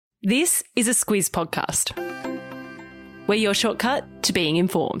This is a Squiz podcast. We're your shortcut to being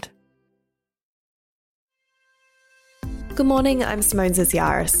informed. Good morning, I'm Simone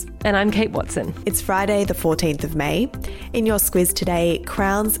Ziziaris. And I'm Kate Watson. It's Friday the 14th of May. In your Squiz today,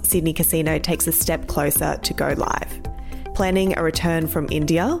 Crown's Sydney Casino takes a step closer to go live. Planning a return from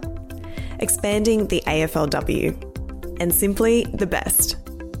India. Expanding the AFLW. And simply the best.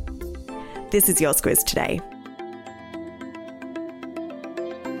 This is your Squiz today.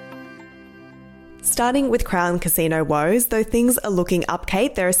 Starting with Crown Casino woes, though things are looking up,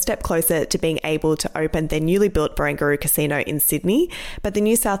 Kate, they're a step closer to being able to open their newly built Barangaroo Casino in Sydney, but the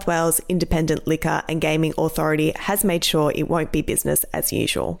New South Wales Independent Liquor and Gaming Authority has made sure it won't be business as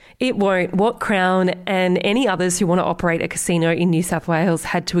usual. It won't. What Crown and any others who want to operate a casino in New South Wales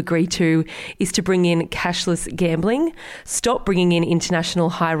had to agree to is to bring in cashless gambling, stop bringing in international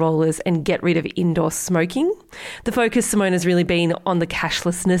high rollers and get rid of indoor smoking. The focus, Simone, has really been on the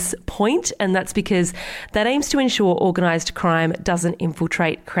cashlessness point, and that's because that aims to ensure organised crime doesn't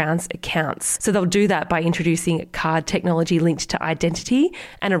infiltrate Crown's accounts. So they'll do that by introducing card technology linked to identity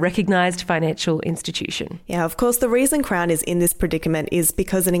and a recognised financial institution. Yeah, of course, the reason Crown is in this predicament is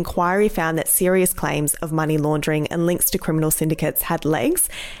because an inquiry found that serious claims of money laundering and links to criminal syndicates had legs,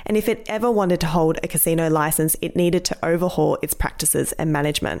 and if it ever wanted to hold a casino licence, it needed to overhaul its practices and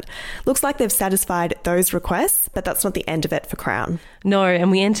management. Looks like they've satisfied those requests, but that's not the end of it for Crown. No,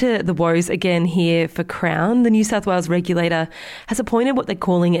 and we enter the woes again here for Crown. The New South Wales regulator has appointed what they're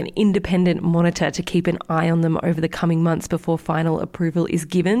calling an independent monitor to keep an eye on them over the coming months before final approval is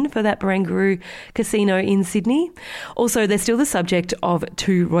given for that Barangaroo Casino in Sydney. Also, they're still the subject of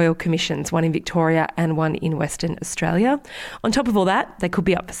two royal commissions, one in Victoria and one in Western Australia. On top of all that, they could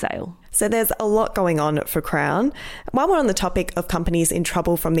be up for sale. So there's a lot going on for Crown. While we're on the topic of companies in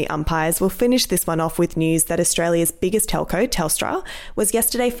trouble from the umpires, we'll finish this one off with news that Australia's biggest telco, Telstra, was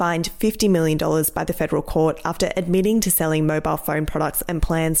yesterday fined $50 million by the federal court after admitting to selling mobile phone products and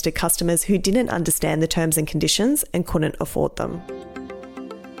plans to customers who didn't understand the terms and conditions and couldn't afford them.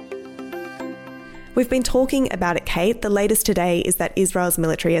 We've been talking about it, Kate. The latest today is that Israel's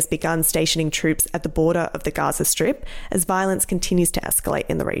military has begun stationing troops at the border of the Gaza Strip as violence continues to escalate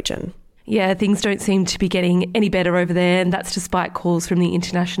in the region. Yeah, things don't seem to be getting any better over there, and that's despite calls from the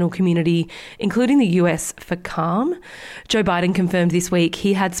international community, including the US, for calm. Joe Biden confirmed this week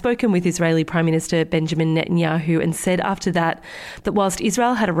he had spoken with Israeli Prime Minister Benjamin Netanyahu and said after that whilst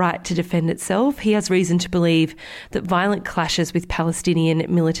Israel had a right to defend itself, he has reason to believe that violent clashes with Palestinian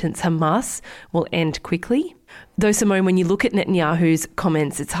militants Hamas will end quickly. Though, Simone, when you look at Netanyahu's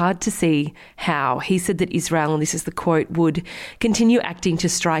comments, it's hard to see how. He said that Israel, and this is the quote, would continue acting to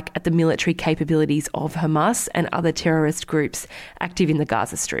strike at the military capabilities of Hamas and other terrorist groups active in the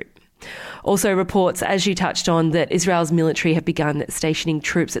Gaza Strip. Also reports, as you touched on, that Israel's military have begun stationing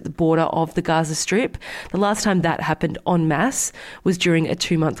troops at the border of the Gaza Strip. The last time that happened en masse was during a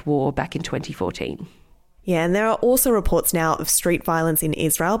 2-month war back in 2014. Yeah, and there are also reports now of street violence in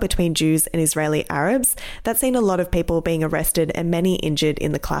Israel between Jews and Israeli Arabs. That's seen a lot of people being arrested and many injured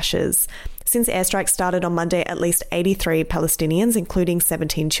in the clashes. Since airstrikes started on Monday, at least 83 Palestinians, including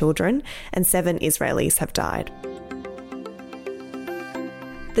 17 children, and 7 Israelis have died.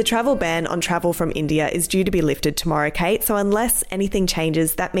 The travel ban on travel from India is due to be lifted tomorrow, Kate, so unless anything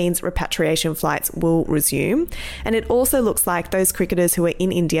changes, that means repatriation flights will resume. And it also looks like those cricketers who are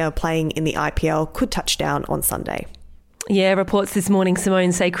in India playing in the IPL could touch down on Sunday. Yeah, reports this morning,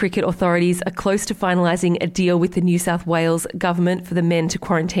 Simone, say cricket authorities are close to finalising a deal with the New South Wales government for the men to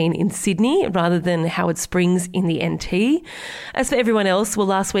quarantine in Sydney rather than Howard Springs in the NT. As for everyone else, well,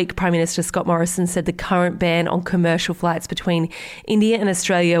 last week Prime Minister Scott Morrison said the current ban on commercial flights between India and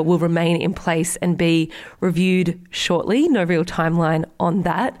Australia will remain in place and be reviewed shortly. No real timeline on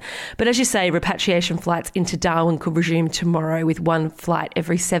that. But as you say, repatriation flights into Darwin could resume tomorrow with one flight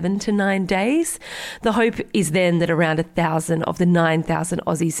every 7 to 9 days. The hope is then that around 1,000 of the 9,000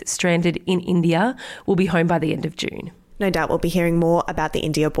 Aussies stranded in India will be home by the end of June. No doubt we'll be hearing more about the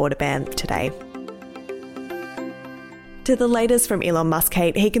India border ban today. To the latest from Elon Musk,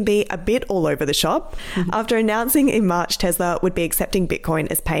 Kate, he can be a bit all over the shop. After announcing in March Tesla would be accepting Bitcoin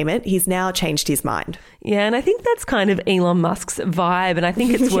as payment, he's now changed his mind. Yeah, and I think that's kind of Elon Musk's vibe, and I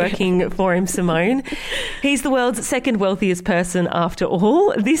think it's working for him, Simone. He's the world's second wealthiest person after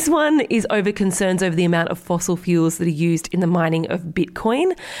all. This one is over concerns over the amount of fossil fuels that are used in the mining of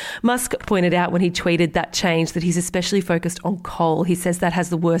Bitcoin. Musk pointed out when he tweeted that change that he's especially focused on coal. He says that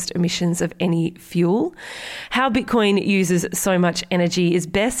has the worst emissions of any fuel. How Bitcoin uses so much energy is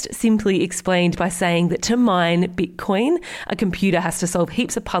best simply explained by saying that to mine Bitcoin, a computer has to solve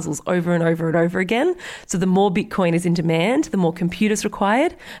heaps of puzzles over and over and over again. So the more Bitcoin is in demand, the more computers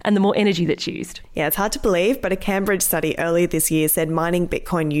required and the more energy that's used. Yeah, it's hard to believe, but a Cambridge study earlier this year said mining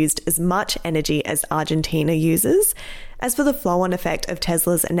Bitcoin used as much energy as Argentina uses. As for the flow-on effect of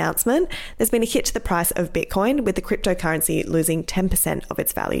Tesla's announcement, there's been a hit to the price of Bitcoin, with the cryptocurrency losing 10% of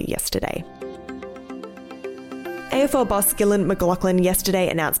its value yesterday. AFL boss Gillan McLaughlin yesterday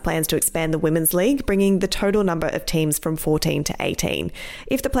announced plans to expand the Women's League, bringing the total number of teams from 14 to 18.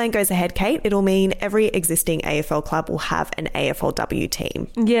 If the plan goes ahead, Kate, it'll mean every existing AFL club will have an AFLW team.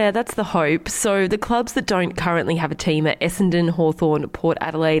 Yeah, that's the hope. So the clubs that don't currently have a team are Essendon, Hawthorn, Port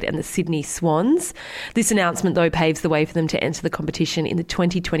Adelaide and the Sydney Swans. This announcement, though, paves the way for them to enter the competition in the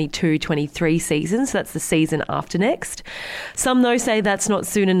 2022-23 season, so that's the season after next. Some, though, say that's not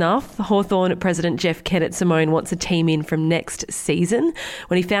soon enough. Hawthorn President Jeff Kennett-Simone wants a team in from next season.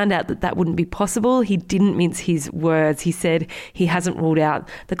 When he found out that that wouldn't be possible, he didn't mince his words. He said he hasn't ruled out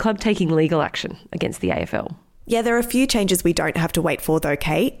the club taking legal action against the AFL. Yeah, there are a few changes we don't have to wait for though,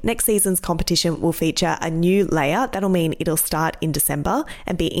 Kate. Next season's competition will feature a new layout. That'll mean it'll start in December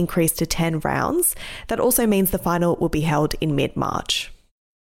and be increased to 10 rounds. That also means the final will be held in mid-March.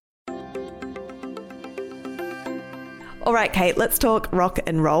 All right, Kate, let's talk rock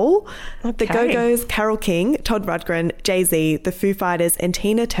and roll. Okay. The Go-Go's, Carole King, Todd Rundgren, Jay-Z, the Foo Fighters and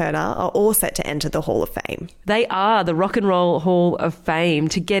Tina Turner are all set to enter the Hall of Fame. They are the Rock and Roll Hall of Fame.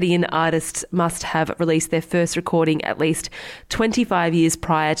 To get in, artists must have released their first recording at least 25 years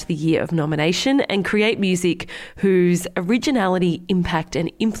prior to the year of nomination and create music whose originality, impact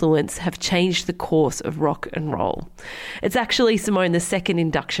and influence have changed the course of rock and roll. It's actually, Simone, the second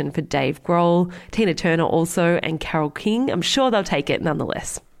induction for Dave Grohl, Tina Turner also, and Carole King. I'm sure they'll take it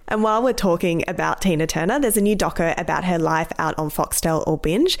nonetheless. And while we're talking about Tina Turner, there's a new doco about her life out on Foxtel or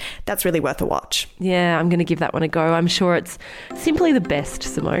Binge. That's really worth a watch. Yeah, I'm going to give that one a go. I'm sure it's simply the best,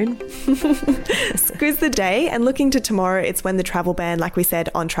 Simone. Squiz the day, and looking to tomorrow, it's when the travel ban, like we said,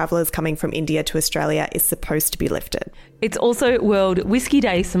 on travellers coming from India to Australia is supposed to be lifted. It's also World Whiskey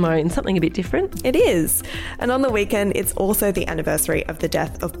Day, Simone, something a bit different. It is. And on the weekend, it's also the anniversary of the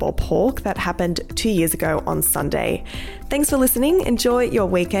death of Bob Hawke. That happened 2 years ago on Sunday. Thanks for listening. Enjoy your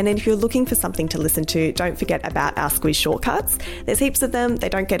weekend. And if you're looking for something to listen to, don't forget about our Squiz shortcuts. There's heaps of them. They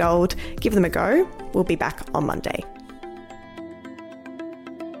don't get old. Give them a go. We'll be back on Monday.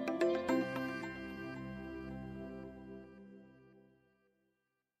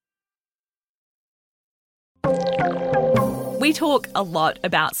 We talk a lot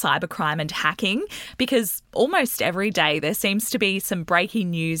about cybercrime and hacking because almost every day there seems to be some breaking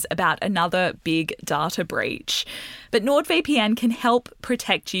news about another big data breach. But NordVPN can help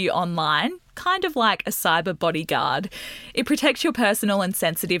protect you online, kind of like a cyber bodyguard. It protects your personal and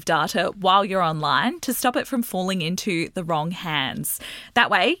sensitive data while you're online to stop it from falling into the wrong hands. That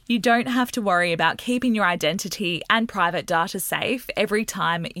way, you don't have to worry about keeping your identity and private data safe every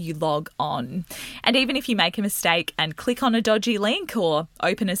time you log on. And even if you make a mistake and click on a dodgy link or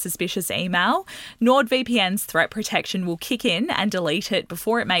open a suspicious email, NordVPN's threat protection will kick in and delete it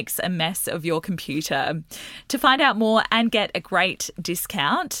before it makes a mess of your computer. To find out more and get a great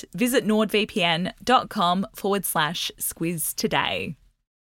discount, visit NordVPN.com/squiz today.